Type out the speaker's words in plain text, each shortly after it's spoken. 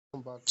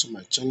welcome back to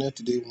my channel.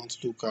 Today we want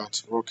to look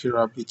at Rocky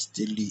Rabbit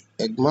daily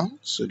Enigma.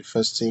 So the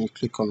first thing,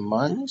 click on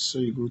mine. So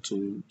you go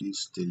to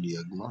this daily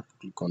Enigma,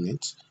 click on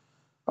it.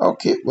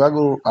 Okay, we are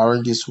going to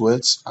arrange these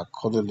words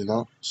accordingly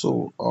now.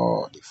 So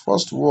the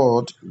first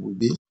word will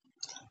be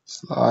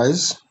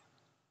slice.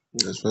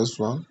 The first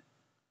one.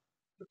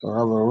 We have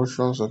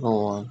erosion. Second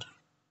one,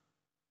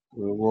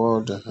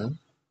 reward.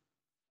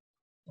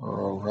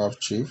 We have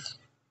chief.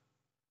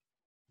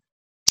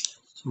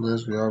 So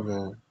next we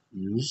have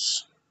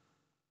use.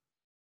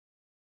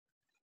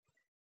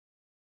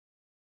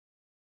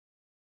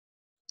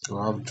 We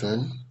have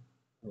drain.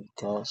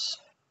 Gas.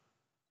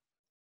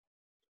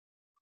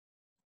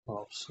 We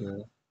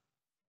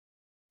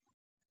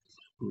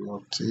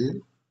have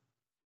tea.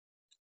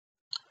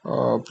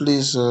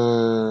 Please, if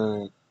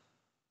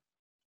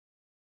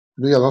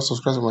you are not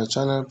subscribed to my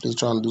channel, please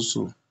try and do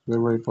so.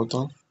 Very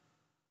important.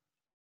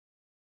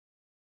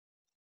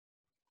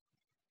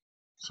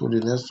 So the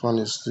next one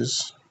is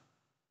this.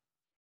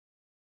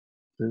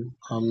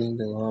 How many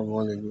they have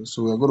one again?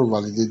 So we are going to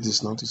validate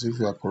this now to see if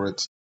we are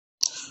correct.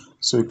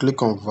 So you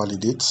click on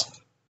validate,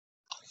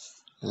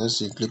 and then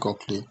you click on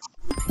clear.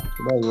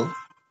 So that's all.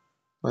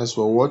 Thanks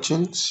for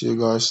watching. See you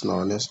guys in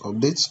our next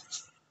update.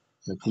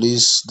 And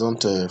please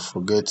don't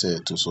forget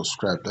to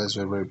subscribe. That's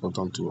very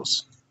important to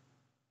us.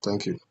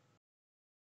 Thank you.